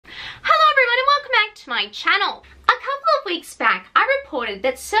my channel. A couple of weeks back, I reported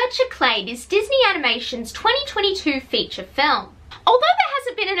that Search a Clade is Disney Animation's 2022 feature film. Although there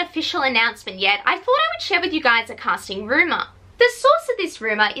hasn't been an official announcement yet, I thought I would share with you guys a casting rumour. The source of this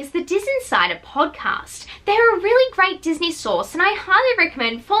rumour is the Disney Insider podcast. They're a really great Disney source and I highly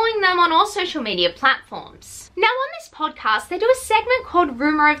recommend following them on all social media platforms. Now on this podcast, they do a segment called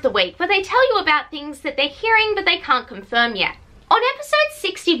Rumour of the Week where they tell you about things that they're hearing but they can't confirm yet. On episode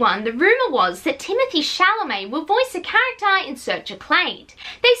 61, the rumour was that Timothée Chalamet will voice a character in Search a Clade.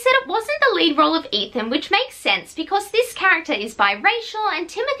 They said it wasn't the lead role of Ethan, which makes sense because this character is biracial and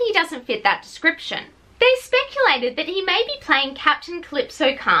Timothy doesn't fit that description. They speculated that he may be playing Captain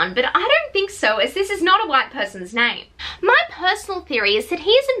Calypso Khan, but I don't think so as this is not a white person's name. My personal theory is that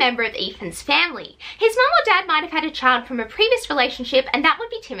he is a member of Ethan's family. His mum or dad might have had a child from a previous relationship and that would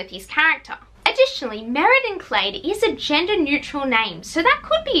be Timothy's character. Additionally, Meriden Clade is a gender-neutral name, so that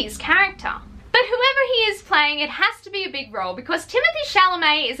could be his character. But whoever he is playing, it has to be a big role because Timothée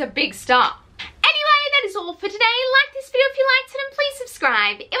Chalamet is a big star. Anyway, that is all for today. Like this video if you liked it and please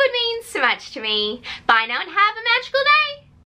subscribe. It would mean so much to me. Bye now and have a magical day.